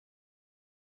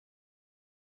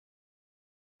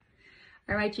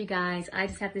All right, you guys, I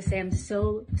just have to say I'm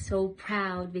so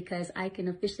proud because I can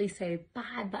officially say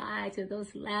bye-bye to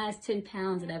those last 10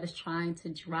 pounds that I was trying to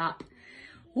drop.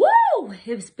 Woo!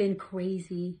 It's been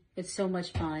crazy. It's so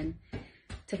much fun.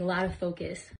 Took a lot of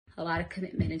focus, a lot of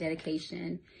commitment and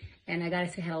dedication. And I gotta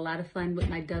say, I had a lot of fun with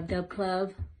my Dub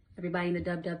Club. Everybody in the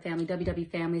Dub family,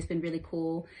 WW family, has been really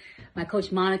cool. My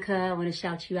coach Monica, I want to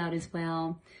shout you out as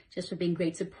well, just for being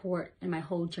great support in my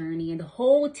whole journey, and the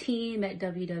whole team at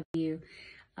WW.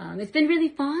 It's been really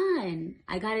fun.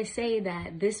 I gotta say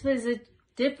that this was a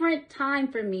different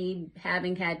time for me,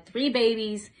 having had 3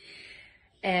 babies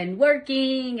and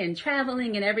working and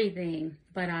traveling and everything.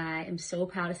 But I am so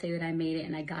proud to say that I made it,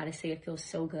 and I gotta say it feels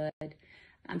so good.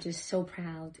 I'm just so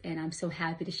proud, and I'm so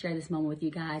happy to share this moment with you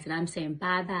guys. And I'm saying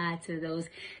bye-bye to those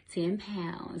 10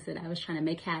 pounds that I was trying to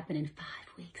make happen in 5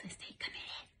 weeks. I stayed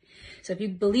committed. So if you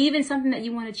believe in something that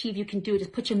you want to achieve, you can do it.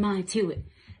 Just put your mind to it.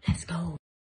 Let's go.